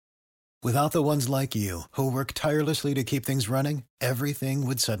Without the ones like you, who work tirelessly to keep things running, everything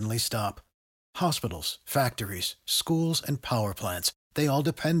would suddenly stop. Hospitals, factories, schools, and power plants, they all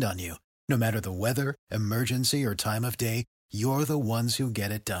depend on you. No matter the weather, emergency, or time of day, you're the ones who get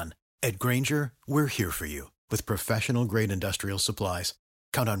it done. At Grainger, we're here for you with professional-grade industrial supplies.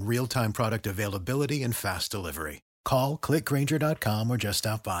 Count on real-time product availability and fast delivery. Call, clickgrainger.com, or just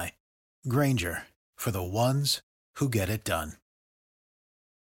stop by. Grainger, for the ones who get it done.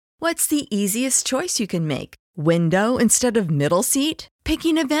 What's the easiest choice you can make? Window instead of middle seat?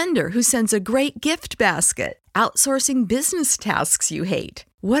 Picking a vendor who sends a great gift basket? Outsourcing business tasks you hate?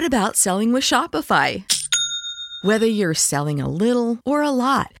 What about selling with Shopify? Whether you're selling a little or a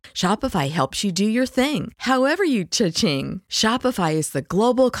lot, Shopify helps you do your thing, however you cha-ching. Shopify is the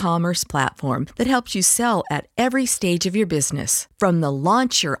global commerce platform that helps you sell at every stage of your business. From the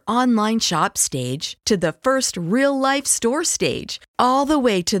launch your online shop stage to the first real-life store stage, all the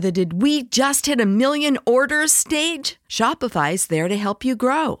way to the did we just hit 1 million orders stage. Shopify's there to help you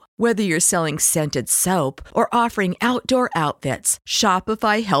grow. Whether you're selling scented soap or offering outdoor outfits,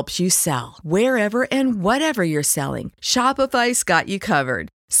 Shopify helps you sell. Wherever and whatever you're selling, Shopify's got you covered.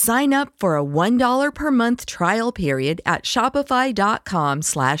 Sign up for a $1 per month trial period at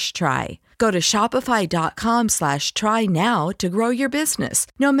shopify.com/try. Go to shopify.com/try now to grow your business,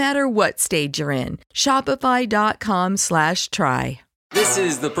 no matter what stage you're in. Shopify.com/try. This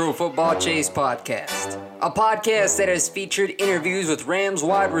is the Pro Football Chase Podcast, a podcast that has featured interviews with Rams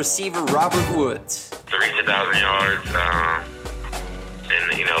wide receiver Robert Woods. To reach 1,000 yards, and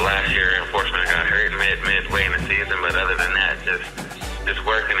last year, unfortunately, I got hurt midway in the season. But other than that, just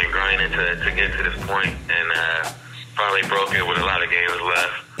working and grinding to get to this point, and finally broke it with a lot of games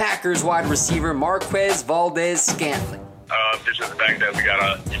left. Packers wide receiver Marquez Valdes-Scantling. Just the fact that we got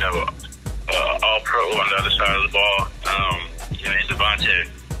a all-pro on the other side of the ball. In Devontae.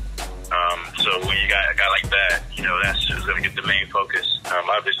 So when you got a guy like that, that's just going to get the main focus.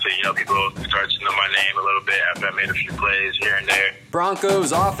 Obviously, people start to know my name a little bit after I made a few plays here and there.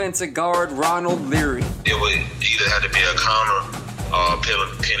 Broncos offensive guard Ronald Leary. It would either have to be a counter or a pin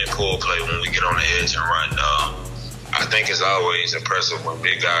and pull play when we get on the edge and run. I think it's always impressive when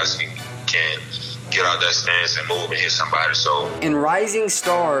big guys can get out that stance and move and hit somebody. And rising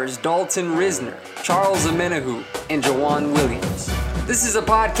stars Dalton Risner, Charles Omenihu, and Jawan Williams. This is a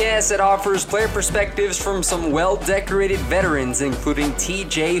podcast that offers player perspectives from some well-decorated veterans, including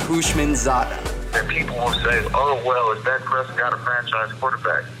T.J. Houshmandzadeh. And people will say, "Oh, well, is Dak Prescott a franchise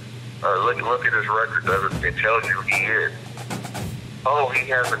quarterback? Look at his record. It tells you he is. Oh, he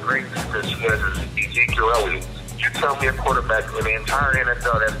has a great defense. He has Ezekiel Elliott. You tell me a quarterback in the entire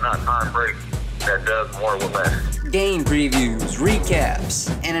NFL that's not Tom Brady that does more with less." Game previews, recaps,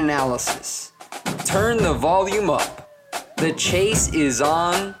 and analysis. Turn the volume up. The chase is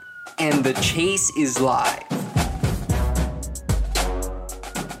on, and the chase is live.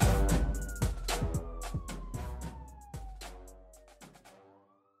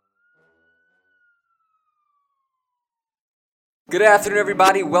 Good afternoon,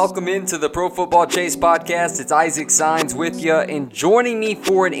 everybody. Welcome into the Pro Football Chase Podcast. It's Isaac Signs with you, and joining me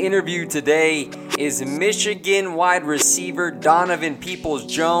for an interview today is Michigan wide receiver Donovan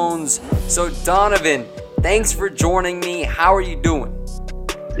Peoples-Jones. So, Donovan, thanks for joining me. How are you doing?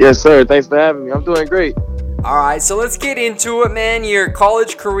 Yes, sir. Thanks for having me. I'm doing great. All right, so let's get into it, man. Your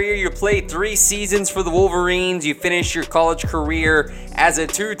college career, you played 3 seasons for the Wolverines. You finished your college career as a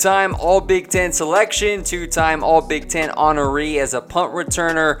 2-time All-Big Ten selection, 2-time All-Big Ten honoree as a punt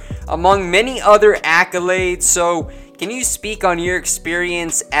returner, among many other accolades. So can you speak on your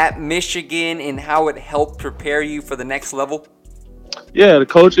experience at Michigan and how it helped prepare you for the next level? Yeah, the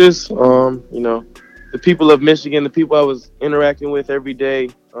coaches, the people of Michigan, the people I was interacting with every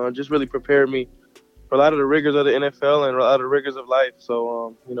day, just really prepared me for a lot of the rigors of the NFL and a lot of the rigors of life.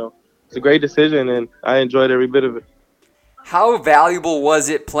 So, it's a great decision, and I enjoyed every bit of it. How valuable was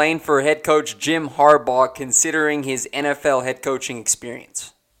it playing for head coach Jim Harbaugh, considering his NFL head coaching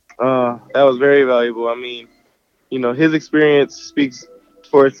experience? That was very valuable. I mean, his experience speaks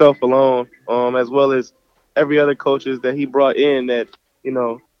for itself alone, as well as every other coaches that he brought in that, he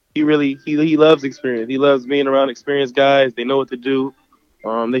loves experience. He loves being around experienced guys. They know what to do.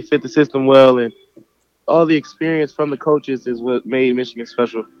 They fit the system well, and all the experience from the coaches is what made Michigan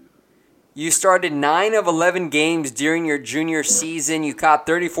special. You started 9 of 11 games during your junior season. You caught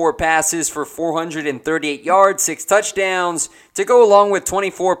 34 passes for 438 yards, 6 touchdowns, to go along with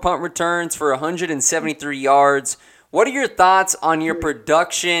 24 punt returns for 173 yards. What are your thoughts on your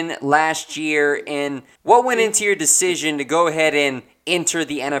production last year, and what went into your decision to go ahead and enter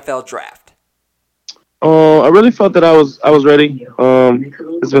the NFL draft? I really felt that I was ready.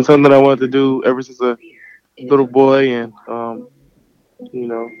 It's been something I wanted to do ever since a little boy, and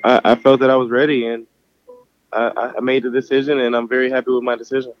I felt that I was ready, and I made the decision, and I'm very happy with my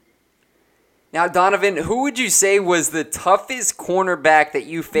decision. Now, Donovan, who would you say was the toughest cornerback that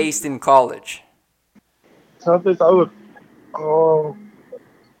you faced in college? Toughest, I would.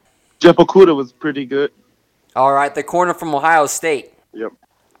 Jeff Okudah was pretty good. All right, the corner from Ohio State. Yep.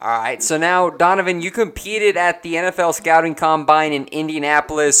 All right, so now, Donovan, you competed at the NFL Scouting Combine in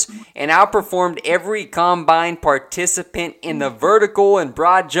Indianapolis and outperformed every combine participant in the vertical and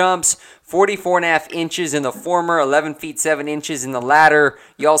broad jumps, 44.5 inches in the former, 11 feet 7 inches in the latter.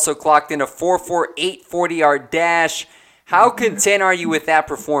 You also clocked in a 4.48 40-yard dash. How content are you with that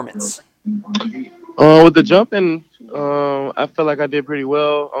performance? With the jumping, I feel like I did pretty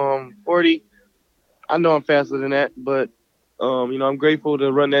well. 40, I know I'm faster than that, but I'm grateful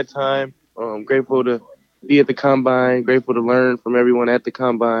to run that time. Grateful to be at the combine. Grateful to learn from everyone at the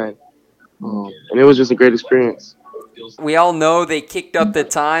combine. And it was just a great experience. We all know they kicked up the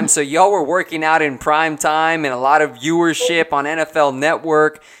time, so y'all were working out in prime time and a lot of viewership on NFL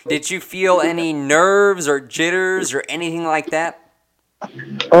Network. Did you feel any nerves or jitters or anything like that?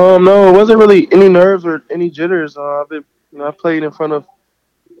 No, it wasn't really any nerves or any jitters. I played in front of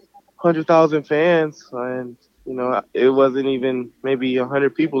 100,000 fans, and it wasn't even maybe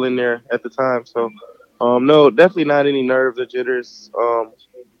 100 people in there at the time. So, no, definitely not any nerves or jitters.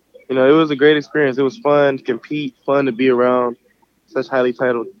 It was a great experience. It was fun to compete, fun to be around such highly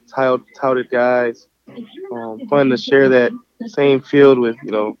touted guys. Fun to share that same field with,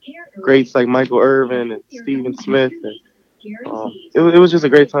 greats like Michael Irvin and Stephen Smith. And, it was just a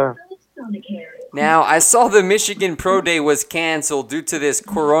great time. Now, I saw the Michigan Pro Day was canceled due to this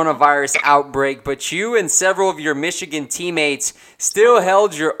coronavirus outbreak, but you and several of your Michigan teammates still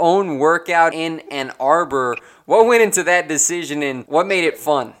held your own workout in Ann Arbor. What went into that decision and what made it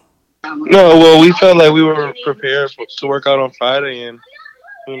fun? No, well, we felt like we were prepared to work out on Friday, and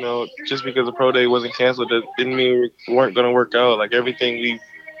just because the Pro Day wasn't canceled, that didn't mean we weren't going to work out. Like everything we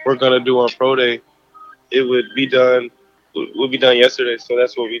were going to do on Pro Day, it would be done yesterday, so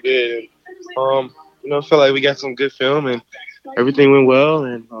that's what we did. And, felt like we got some good film and everything went well,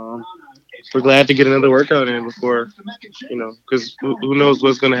 and we're glad to get another workout in before, because who knows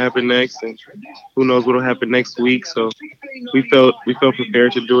what's going to happen next, and who knows what will happen next week. So we felt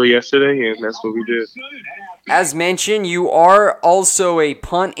prepared to do it yesterday, and that's what we did. As mentioned, you are also a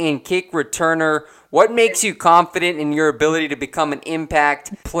punt and kick returner. What makes you confident in your ability to become an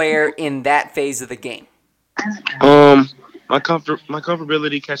impact player in that phase of the game? My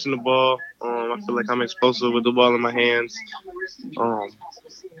comfortability catching the ball. I feel like I'm explosive with the ball in my hands.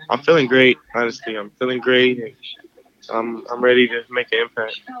 I'm feeling great, honestly. I'm feeling great, and I'm ready to make an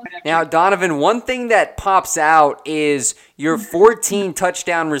impact. Now, Donovan, one thing that pops out is your 14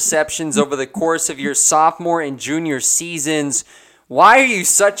 touchdown receptions over the course of your sophomore and junior seasons. Why are you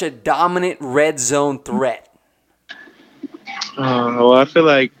such a dominant red zone threat? Well, I feel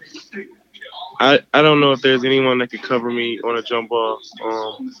like I don't know if there's anyone that could cover me on a jump ball.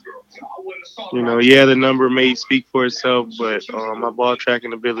 The number may speak for itself, but my ball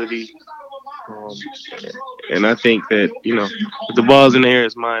tracking ability, and I think that if the ball's in the air,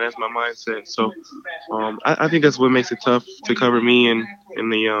 it's mine. That's my mindset. So I think that's what makes it tough to cover me in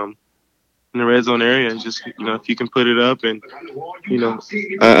the red zone area. It's just if you can put it up, and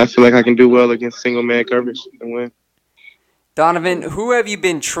I feel like I can do well against single man coverage and win. Donovan, who have you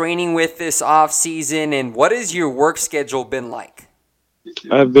been training with this offseason, and what has your work schedule been like?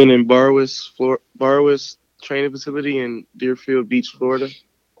 I've been in Barwis training facility in Deerfield Beach, Florida, a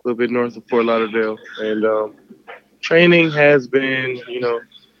little bit north of Fort Lauderdale. And training has been,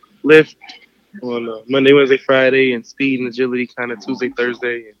 lift on Monday, Wednesday, Friday, and speed and agility kind of Tuesday,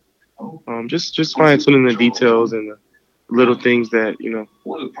 Thursday. And, just fine-tuning the details and the little things that,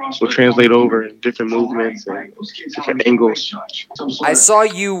 will translate over in different movements and different angles. I saw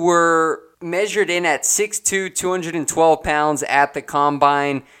you were measured in at 6'2", 212 pounds at the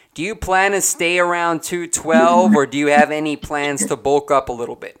Combine. Do you plan to stay around 212, or do you have any plans to bulk up a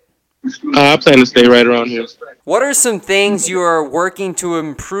little bit? I plan to stay right around here. What are some things you are working to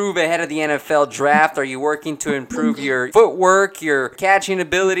improve ahead of the NFL draft? Are you working to improve your footwork, your catching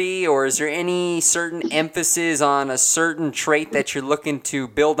ability, or is there any certain emphasis on a certain trait that you're looking to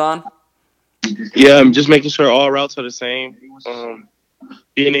build on? Yeah, I'm just making sure all routes are the same.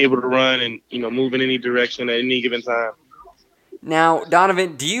 Being able to run and, move in any direction at any given time. Now,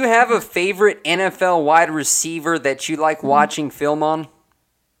 Donovan, do you have a favorite NFL wide receiver that you like watching film on?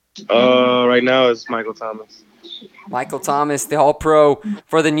 Right now it's Michael Thomas. Michael Thomas, the All-Pro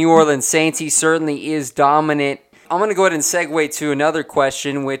for the New Orleans Saints. He certainly is dominant. I'm going to go ahead and segue to another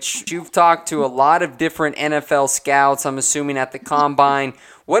question, which you've talked to a lot of different NFL scouts, I'm assuming at the Combine.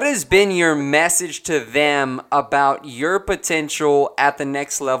 What has been your message to them about your potential at the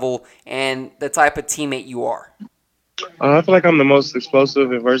next level and the type of teammate you are? I feel like I'm the most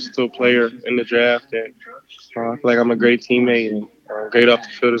explosive and versatile player in the draft, and I feel like I'm a great teammate and great off the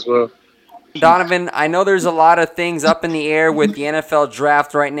field as well. Donovan, I know there's a lot of things up in the air with the NFL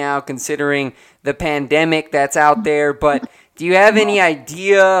draft right now, considering the pandemic that's out there, but do you have any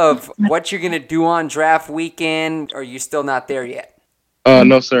idea of what you're going to do on draft weekend, or are you still not there yet?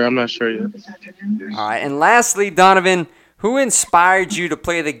 No, sir, I'm not sure yet. All right, and lastly, Donovan, who inspired you to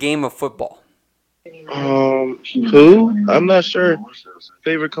play the game of football? Who? I'm not sure.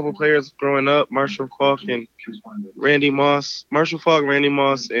 Favorite couple players growing up, Marshall Faulk and Randy Moss. Marshall Faulk, Randy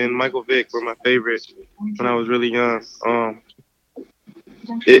Moss, and Michael Vick were my favorite when I was really young.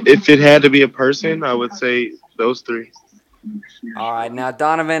 If it had to be a person, I would say those three. All right, now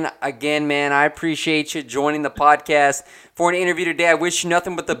Donovan, again, man, I appreciate you joining the podcast for an interview today. I wish you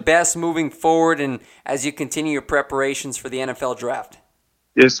nothing but the best moving forward and as you continue your preparations for the NFL draft.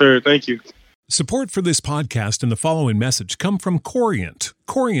 Yes, sir. Thank you. Support for this podcast and the following message come from Corient.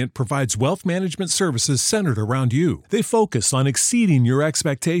 Corient provides wealth management services centered around you. They focus on exceeding your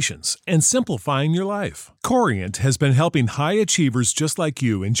expectations and simplifying your life. Corient has been helping high achievers just like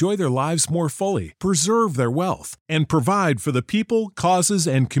you enjoy their lives more fully, preserve their wealth, and provide for the people, causes,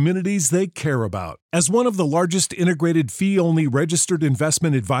 and communities they care about. As one of the largest integrated fee-only registered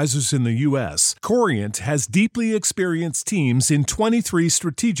investment advisors in the U.S., Corient has deeply experienced teams in 23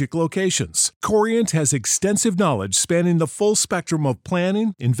 strategic locations. Corient has extensive knowledge spanning the full spectrum of planning,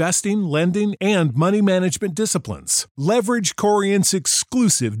 investing, lending, and money management disciplines. Leverage Corient's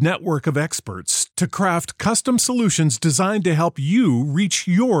exclusive network of experts to craft custom solutions designed to help you reach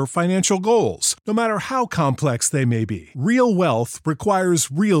your financial goals, no matter how complex they may be. Real wealth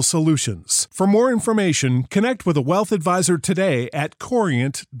requires real solutions. For more information, connect with a wealth advisor today at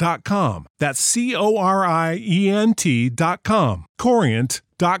Corient.com. That's Corient.com.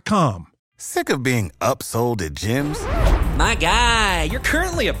 Corient.com. Sick of being upsold at gyms? My guy, you're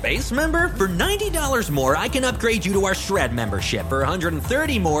currently a base member? For $90 more, I can upgrade you to our Shred membership. For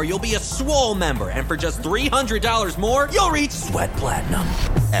 $130 more, you'll be a Swole member. And for just $300 more, you'll reach Sweat Platinum.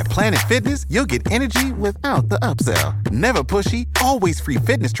 At Planet Fitness, you'll get energy without the upsell. Never pushy, always free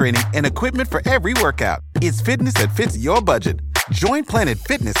fitness training and equipment for every workout. It's fitness that fits your budget. Join Planet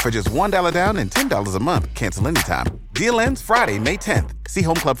Fitness for just $1 down and $10 a month. Cancel anytime. Deal ends Friday, May 10th. See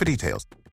Home Club for details.